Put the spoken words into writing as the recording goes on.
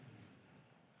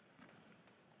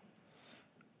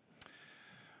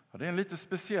Det är en lite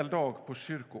speciell dag på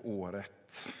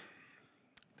kyrkoåret.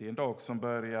 Det är en dag som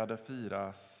började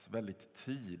firas väldigt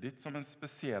tidigt som en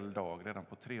speciell dag redan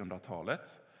på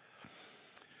 300-talet.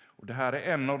 Och det här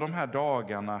är en av de här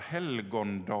dagarna,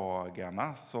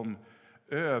 helgondagarna, som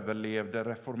överlevde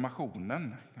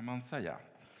reformationen, kan man säga.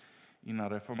 Innan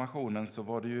reformationen så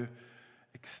var det ju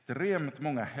extremt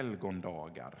många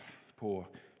helgondagar på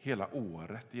hela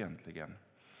året egentligen.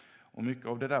 Och mycket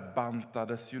av det där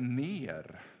bantades ju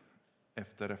ner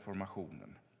efter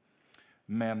reformationen.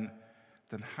 Men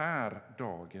den här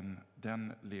dagen,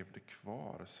 den levde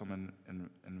kvar som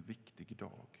en viktig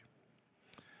dag.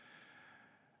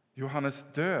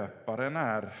 Johannes döparen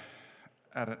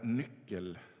är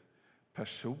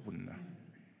nyckelperson.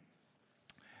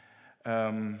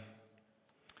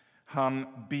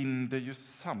 Han binder ju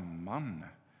samman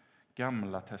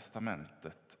Gamla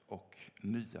testamentet och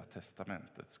Nya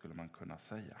testamentet, skulle man kunna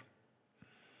säga.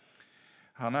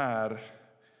 Han är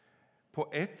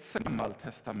på ett sätt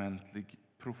gammaltestamentlig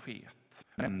profet,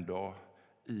 men ändå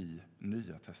i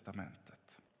Nya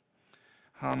testamentet.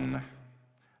 Han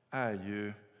är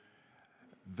ju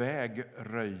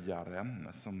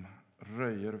vägröjaren som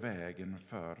röjer vägen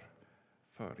för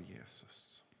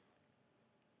Jesus.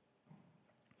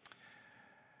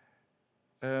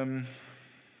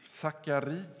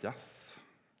 Sakarias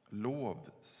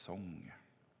lovsång.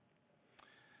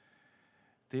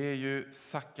 Det är ju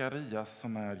Sakarias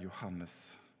som är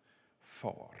Johannes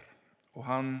far. Och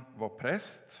han var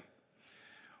präst.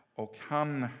 Och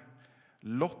han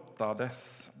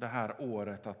lottades det här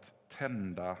året att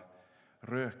tända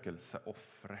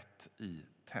rökelseoffret i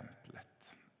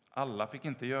templet. Alla fick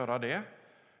inte göra det,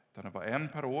 utan det var en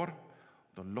per år.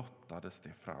 Då lottades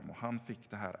det fram och han fick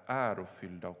det här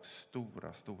ärofyllda och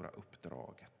stora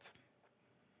uppdraget.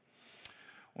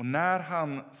 Och när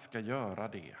han ska göra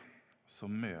det så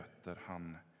möter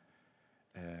han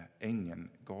ängeln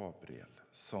Gabriel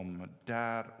som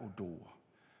där och då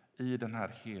i den här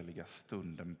heliga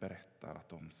stunden berättar att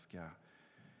de ska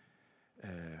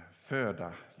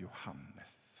föda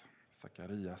Johannes.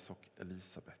 Sakarias och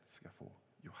Elisabet ska få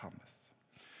Johannes.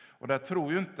 Och där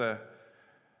tror ju inte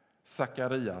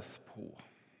Sakarias på.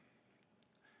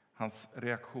 Hans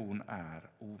reaktion är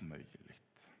omöjligt.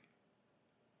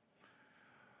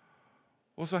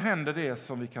 Och så händer det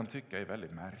som vi kan tycka är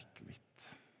väldigt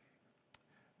märkligt.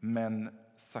 Men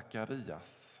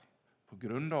Sakarias, på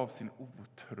grund av sin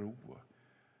otro,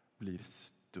 blir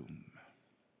stum.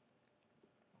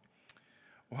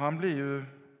 Och han blir ju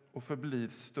och förblir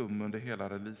stum under hela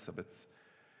Elisabets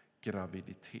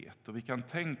graviditet. Och vi kan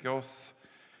tänka oss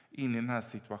in i den här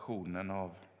situationen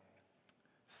av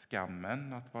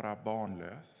skammen att vara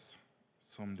barnlös,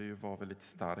 som det ju var väldigt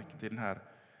starkt i den här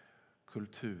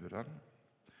kulturen.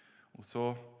 Och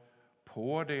så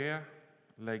på det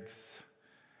läggs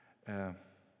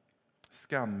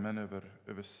skammen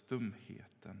över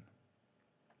stumheten.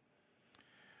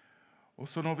 Och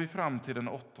så når vi fram till den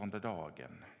 8:e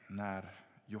dagen när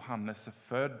Johannes är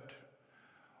född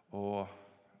och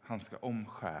han ska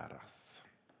omskäras.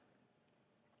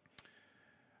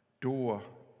 Då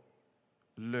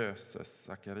löses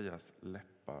Sakarias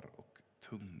läppar och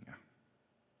tunga.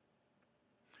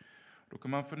 Då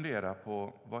kan man fundera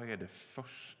på vad är det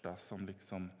första som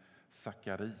liksom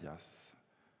Sakarias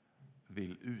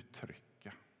vill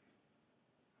uttrycka.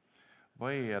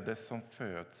 Vad är det som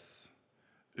föds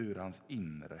ur hans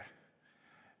inre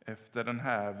efter den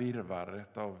här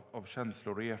virrvarret av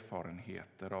känslor och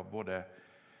erfarenheter av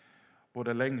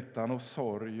både längtan och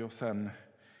sorg och sen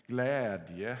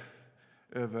glädje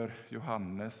över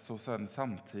Johannes och sen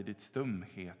samtidigt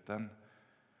stumheten.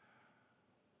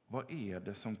 Vad är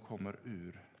det som kommer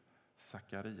ur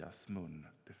Sakarias mun,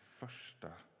 det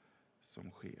första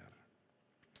som sker?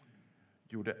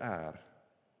 Jo, det är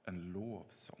en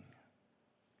lovsång.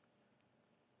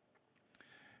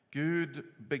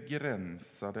 Gud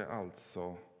begränsade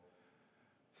alltså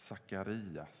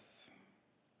Sakarias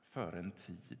för en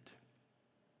tid.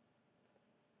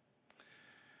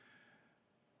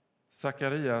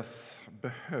 Sakarias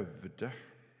behövde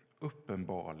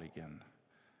uppenbarligen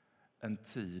en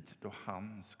tid då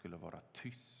han skulle vara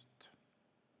tyst.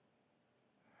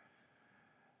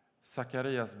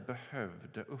 Sakarias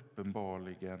behövde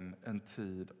uppenbarligen en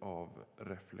tid av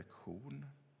reflektion.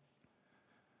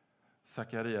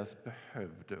 Sakarias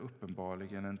behövde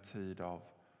uppenbarligen en tid av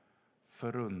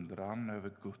förundran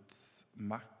över Guds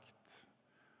makt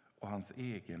och hans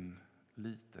egen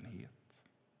litenhet.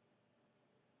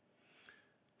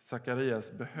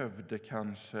 Sakarias behövde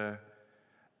kanske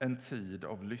en tid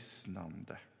av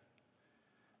lyssnande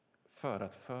för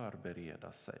att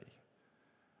förbereda sig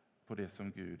på det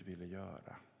som Gud ville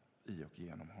göra i och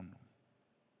genom honom.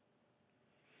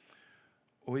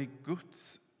 Och i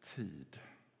Guds tid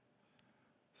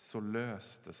så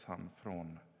löstes han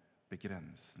från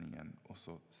begränsningen och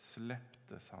så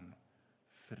släpptes han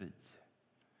fri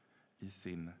i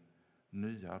sin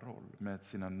nya roll med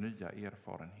sina nya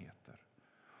erfarenheter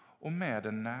och med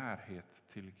en närhet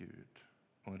till Gud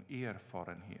och en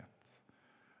erfarenhet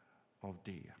av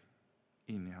det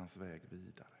in i hans väg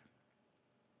vidare.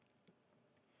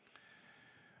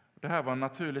 Det här var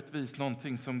naturligtvis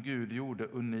någonting som Gud gjorde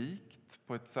unikt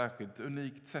på ett särskilt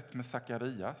unikt sätt med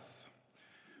Sakarias.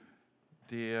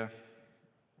 Det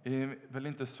är väl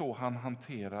inte så han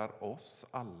hanterar oss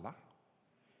alla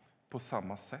på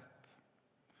samma sätt.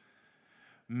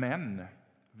 Men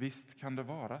visst kan det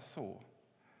vara så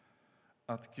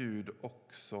att Gud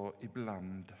också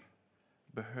ibland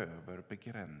behöver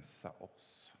begränsa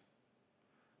oss,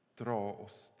 dra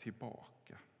oss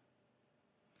tillbaka,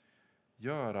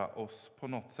 göra oss på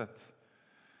något sätt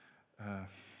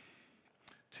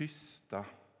tysta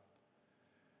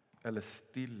eller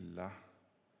stilla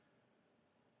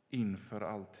inför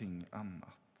allting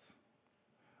annat.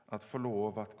 Att få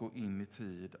lov att gå in i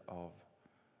tid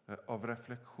av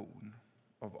reflektion,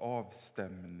 av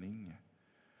avstämning,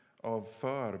 av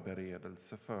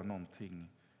förberedelse för någonting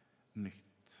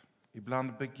nytt.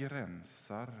 Ibland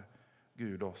begränsar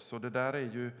Gud oss, och det där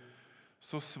är ju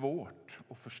så svårt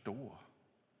att förstå.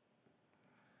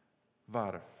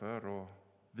 Varför? Och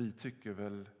vi tycker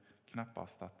väl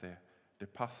knappast att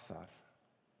det passar.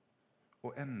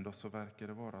 Och ändå så verkar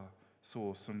det vara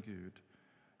så som Gud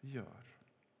gör.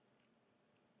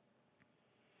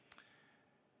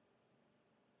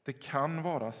 Det kan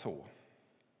vara så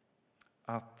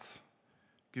att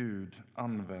Gud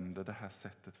använder det här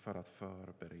sättet för att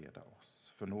förbereda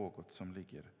oss för något som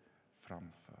ligger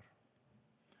framför.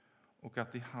 Och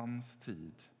att i hans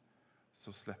tid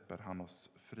så släpper han oss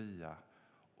fria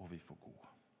och vi får gå.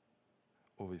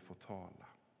 Och vi får tala.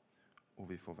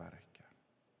 Och vi får verka.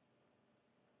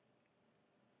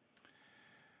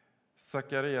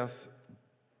 Sakarias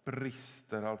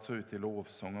brister alltså ut i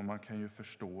lovsång, och man kan ju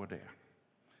förstå det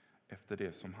efter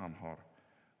det som han har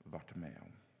varit med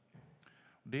om.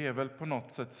 Det är väl på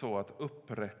något sätt så att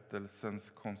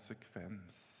upprättelsens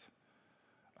konsekvens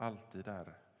alltid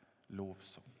är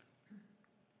lovsång.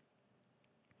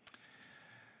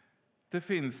 Det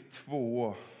finns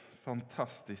 2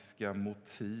 fantastiska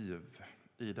motiv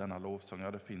i denna lovsång.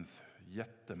 Ja, det finns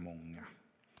jättemånga.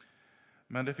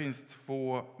 Men det finns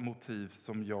 2 motiv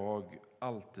som jag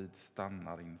alltid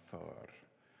stannar inför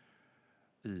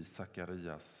i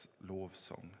Sakarias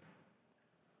lovsång.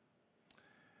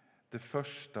 Det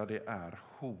första, det är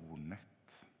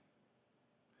hornet.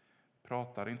 Jag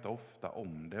pratar inte ofta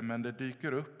om det, men det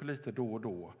dyker upp lite då och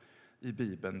då i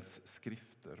Bibelns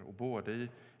skrifter, och både i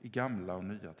Gamla och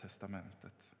Nya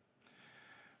testamentet.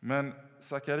 Men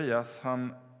Sakarias,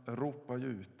 han ropar ju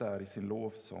ut där i sin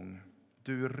lovsång: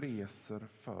 du reser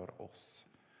för oss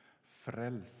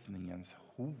frälsningens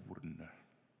horn.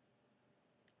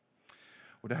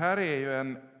 Och det här är ju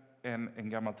en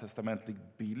gammaltestamentlig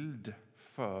bild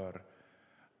för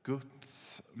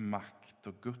Guds makt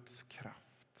och Guds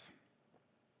kraft.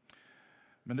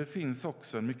 Men det finns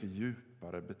också en mycket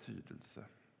djupare betydelse.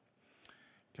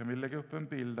 Kan vi lägga upp en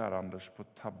bild där, Anders, på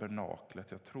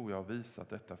tabernaklet? Jag tror jag har visat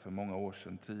detta för många år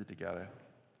sedan tidigare.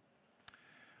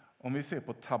 Om vi ser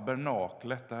på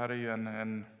tabernaklet, det här är ju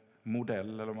en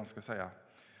modell, eller vad man ska säga,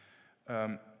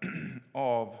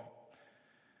 av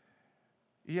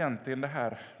egentligen det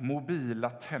här mobila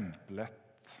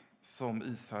templet som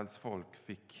Israels folk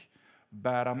fick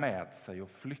bära med sig och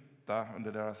flytta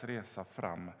under deras resa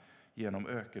fram genom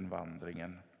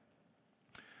ökenvandringen.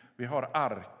 Vi har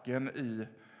arken i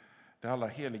det allra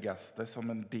heligaste som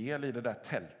en del i det där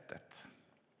tältet,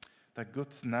 där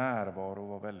Guds närvaro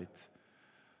var väldigt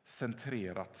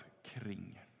centrerat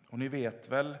kring. Och ni vet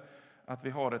väl att vi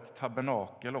har ett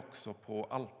tabernakel också på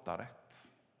altaret.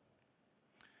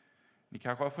 Ni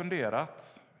kanske har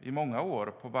funderat i många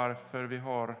år på varför vi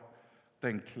har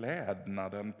den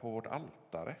klädnaden på vårt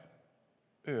altare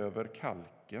över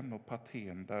kalken och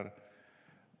patén där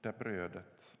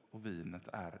brödet och vinet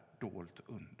är dolt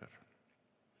under.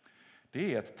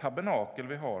 Det är ett tabernakel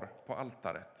vi har på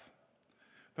altaret.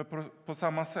 För på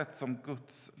samma sätt som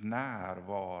Guds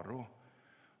närvaro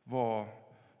var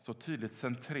så tydligt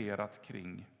centrerat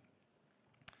kring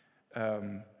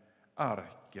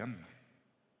arken,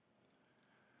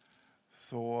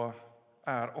 så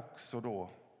är också då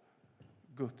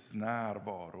Guds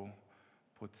närvaro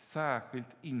på ett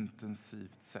särskilt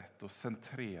intensivt sätt och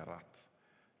centrerat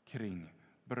kring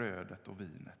brödet och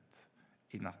vinet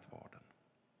i nattvarden.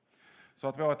 Så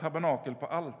att vi har ett tabernakel på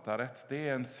altaret, det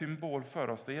är en symbol för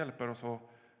oss. Det hjälper oss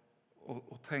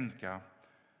att tänka,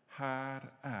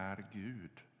 här är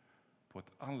Gud på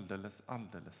ett alldeles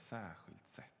särskilt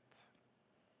sätt.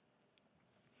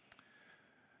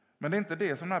 Men det är inte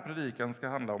det som den här predikan ska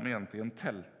handla om egentligen,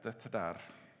 tältet där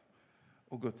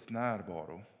och Guds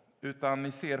närvaro. Utan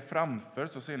ni ser framför,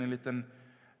 så ser ni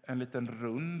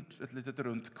ett litet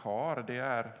runt kar.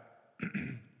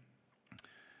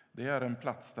 Det är en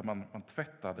plats där man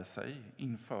tvättade sig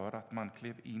inför att man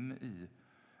klev in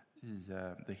i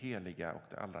det heliga och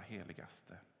det allra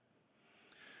heligaste.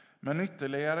 Men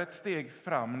ytterligare ett steg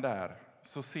fram där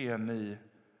så ser ni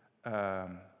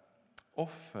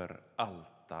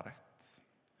offeraltaret.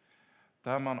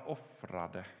 Där man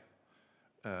offrade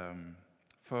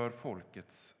för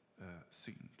folkets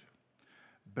synd.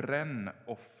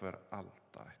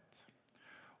 Brännofferaltaret.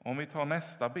 Om vi tar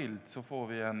nästa bild så får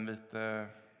vi en lite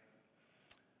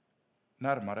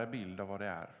närmare bild av vad det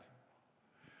är.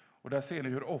 Och där ser ni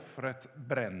hur offret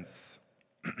bränns.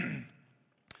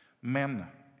 Men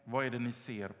vad är det ni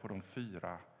ser på de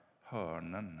 4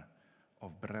 hörnen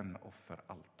av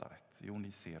brännofferaltaret? Jo,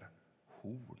 ni ser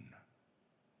horn.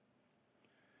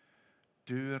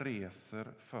 Du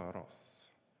reser för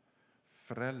oss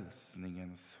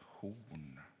frälsningens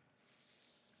horn.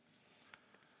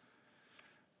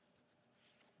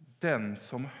 Den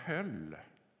som höll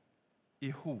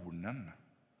i hornen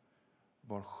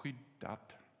var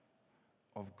skyddad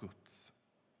av Guds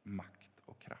makt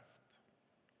och kraft.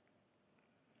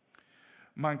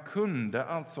 Man kunde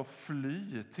alltså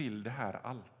fly till det här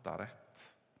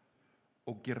altaret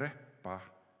och greppa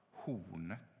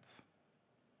hornet,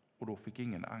 och då fick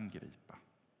ingen angripa.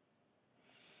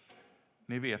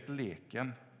 Ni vet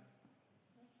leken,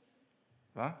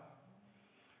 va?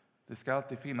 Det ska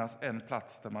alltid finnas en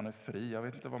plats där man är fri. Jag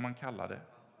vet inte vad man kallar det.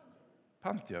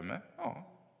 Pantgömme,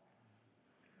 ja.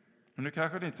 Men nu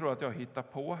kanske ni tror att jag hittar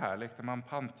på här. Lekte man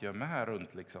pantgömme här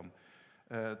runt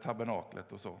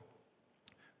tabernaklet och så.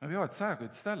 Men vi har ett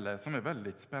särskilt ställe som är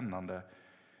väldigt spännande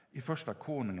i första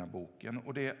konungaboken.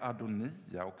 Och det är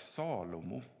Adonia och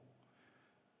Salomo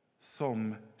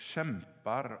som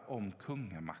kämpar om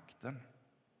kungamakten.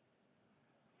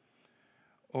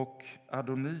 Och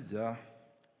Adonia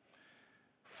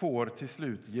får till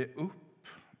slut ge upp,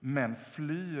 men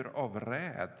flyr av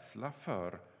rädsla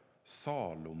för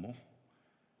Salomo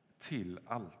till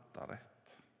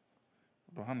altaret.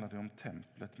 Då handlar det om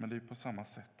templet, men det är på samma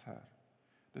sätt här.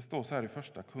 Det står så här i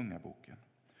första kungaboken.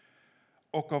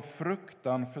 Och av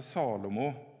fruktan för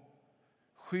Salomo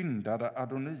skyndade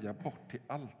Adonia bort till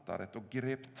altaret och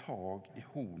grep tag i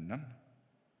hornen.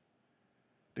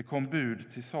 Det kom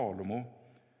bud till Salomo.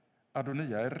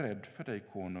 Adonia är rädd för dig,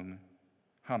 konung.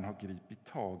 Han har gripit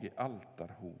tag i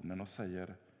altarhornen och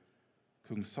säger: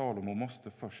 kung Salomo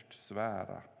måste först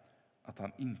svära att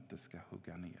han inte ska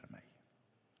hugga ner mig.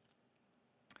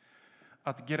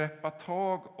 Att greppa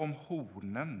tag om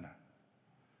hornen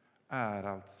är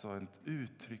alltså ett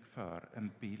uttryck för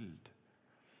en bild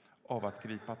av att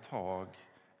gripa tag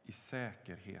i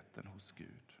säkerheten hos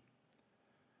Gud.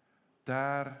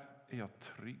 Där är jag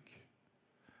trygg.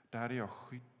 Där är jag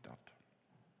skyddad.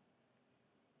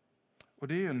 Och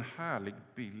det är en härlig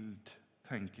bild,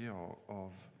 tänker jag,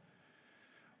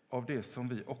 av det som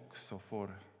vi också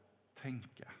får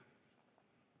tänka.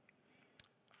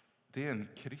 Det är en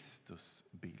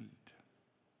Kristusbild.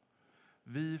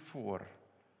 Vi får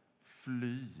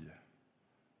fly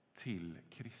till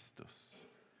Kristus,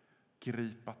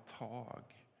 gripa tag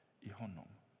i honom.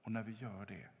 Och när vi gör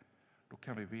det, då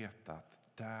kan vi veta att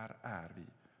där är vi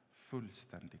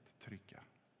fullständigt trygga.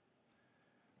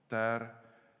 Där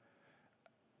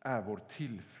är vår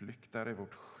tillflykt, där är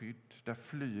vårt skydd. Där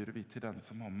flyr vi till den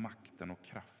som har makten och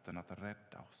kraften att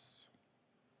rädda oss.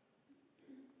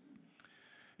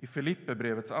 I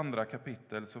Filipperbrevets 2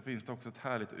 kapitel så finns det också ett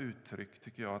härligt uttryck,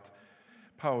 tycker jag, att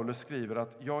Paulus skriver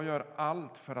att jag gör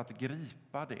allt för att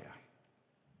gripa det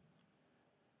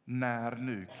när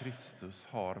nu Kristus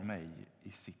har mig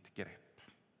i sitt grepp.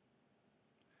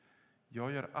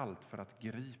 Jag gör allt för att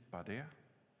gripa det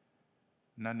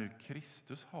när nu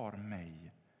Kristus har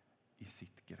mig i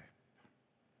sitt grepp.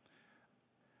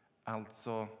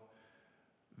 Alltså,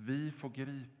 vi får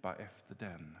gripa efter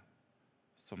den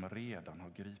som redan har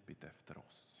gripit efter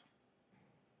oss.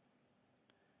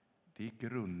 Det är i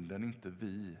grunden inte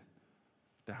vi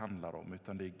det handlar om,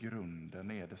 utan det är i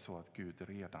grunden är det så att Gud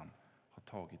redan har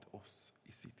tagit oss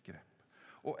i sitt grepp.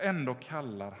 Och ändå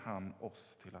kallar han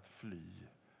oss till att fly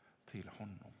till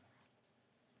honom.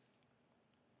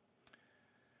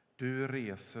 Du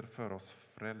reser för oss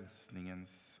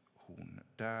frälsningens horn.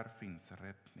 Där finns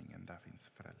räddningen, där finns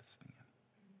frälsningen.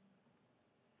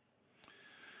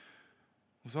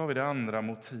 Och så har vi det andra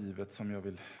motivet som jag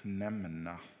vill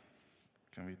nämna.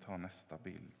 Kan vi ta nästa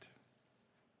bild.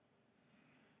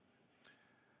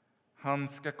 Han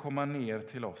ska komma ner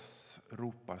till oss,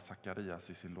 ropar Sakarias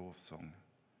i sin lovsång.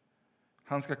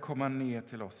 Han ska komma ner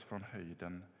till oss från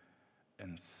höjden,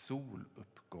 en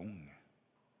soluppgång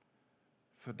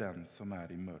för den som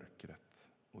är i mörkret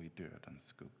och i dödens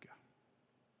skugga.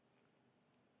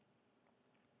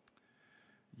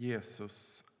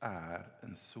 Jesus är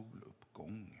en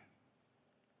soluppgång.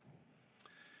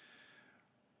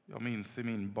 Jag minns i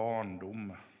min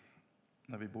barndom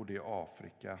när vi bodde i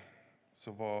Afrika,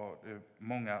 så var det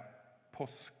många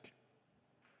påskdagar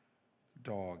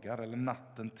eller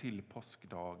natten till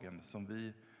påskdagen som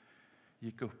vi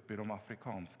gick upp i de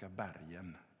afrikanska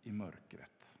bergen i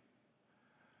mörkret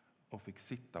och fick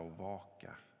sitta och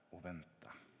vaka och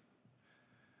vänta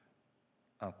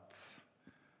att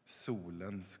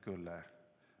solen skulle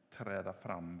träda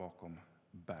fram bakom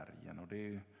bergen. Och det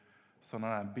är sådana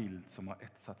här bild som har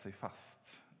etsat sig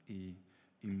fast i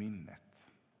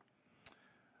minnet.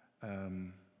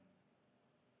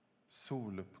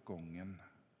 Soluppgången,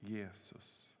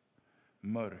 Jesus,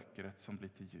 mörkret som blir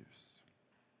till ljus.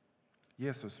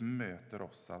 Jesus möter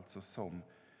oss alltså som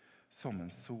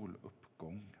en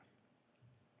soluppgång.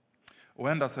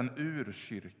 Och ända sedan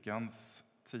urkyrkans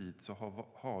tid så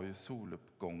har ju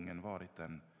soluppgången varit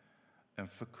en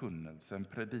förkunnelse, en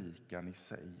predikan i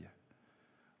sig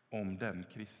om den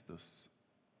Kristus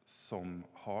som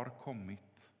har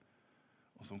kommit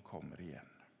och som kommer igen.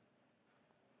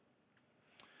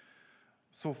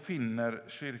 Så finner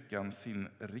kyrkan sin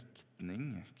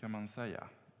riktning, kan man säga,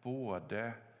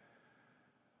 både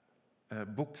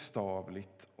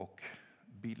bokstavligt och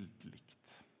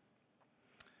bildligt.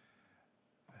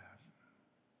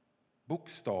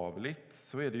 Bokstavligt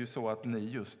så är det ju så att ni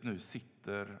just nu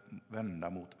sitter vända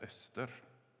mot öster,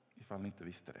 ifall ni inte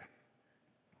visste det.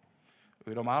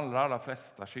 Och i de allra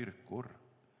flesta kyrkor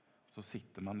så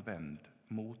sitter man vänd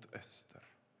mot öster,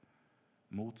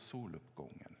 mot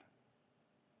soluppgången.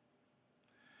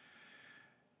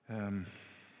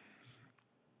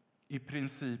 I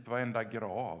princip varenda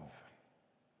grav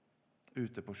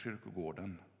ute på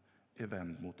kyrkogården är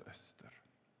vänd mot öster.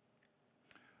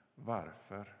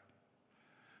 Varför?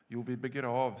 Jo, vi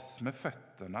begravs med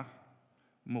fötterna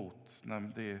mot, när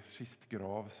det är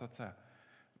kistgrav så att säga,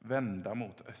 vända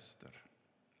mot öster.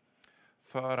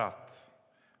 För att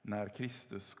när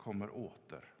Kristus kommer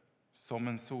åter som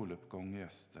en soluppgång i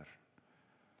öster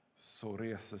så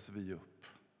reses vi upp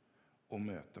och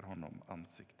möter honom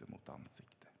ansikte mot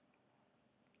ansikte.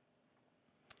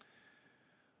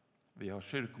 Vi har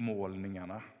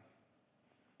kyrkmålningarna.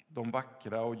 De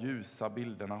vackra och ljusa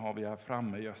bilderna har vi här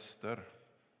framme i öster.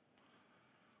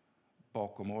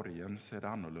 Bakom orgeln ser det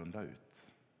annorlunda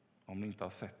ut. Om ni inte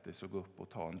har sett det så gå upp och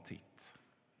ta en titt.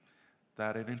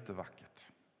 Där är det inte vackert.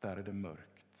 Där är det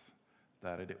mörkt.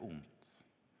 Där är det ont.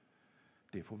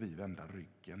 Det får vi vända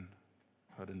ryggen,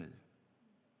 hörde ni,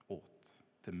 åt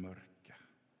det mörka.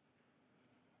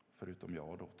 Förutom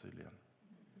jag då tydligen.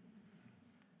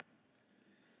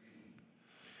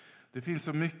 Det finns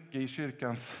så mycket i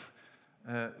kyrkans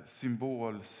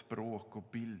symbolspråk och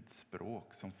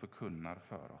bildspråk som förkunnar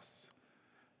för oss.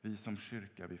 Vi som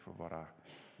kyrka, vi får vara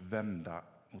vända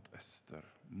mot öster,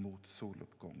 mot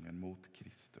soluppgången, mot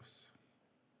Kristus.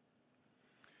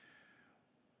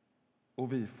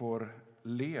 Och vi får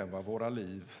leva våra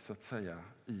liv så att säga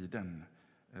i den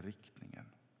riktningen.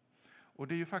 Och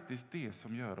det är ju faktiskt det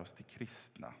som gör oss till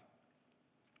kristna.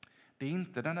 Det är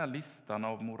inte den här listan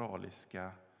av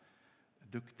moraliska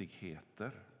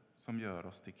duktigheter som gör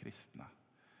oss till kristna.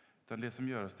 Utan det som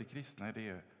gör oss till kristna är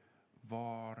det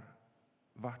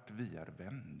vart vi är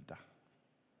vända.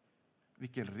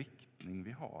 Vilken riktning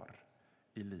vi har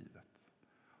i livet.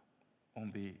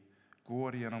 Om vi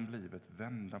går genom livet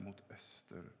vända mot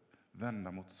öster,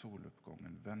 vända mot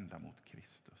soluppgången, vända mot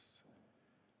Kristus.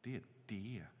 Det är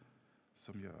det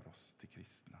som gör oss till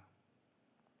kristna.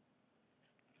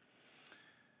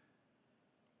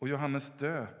 Och Johannes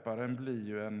döparen blir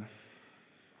ju en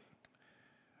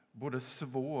både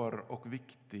svår och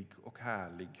viktig och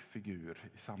härlig figur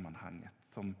i sammanhanget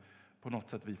som på något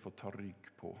sätt vi får ta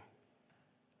rygg på.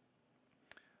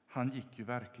 Han gick ju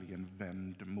verkligen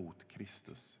vänd mot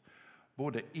Kristus.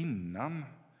 Både innan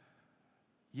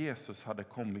Jesus hade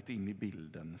kommit in i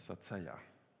bilden så att säga,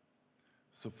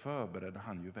 så förberedde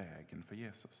han ju vägen för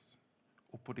Jesus.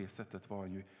 Och på det sättet var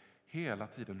han ju hela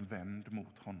tiden vänd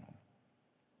mot honom.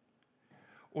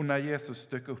 Och när Jesus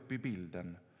dök upp i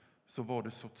bilden så var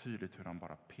det så tydligt hur han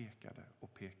bara pekade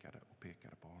och pekade och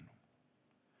pekade på honom.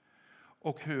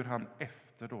 Och hur han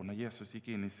efter då, när Jesus gick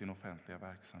in i sin offentliga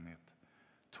verksamhet,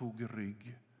 tog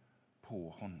rygg på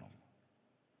honom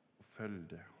och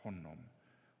följde honom,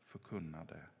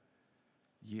 förkunnade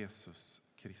Jesus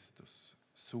Kristus,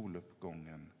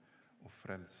 soluppgången och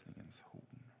frälsningens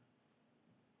horn.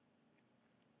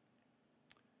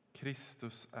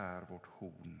 Kristus är vårt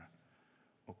horn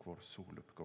och vår soluppgång.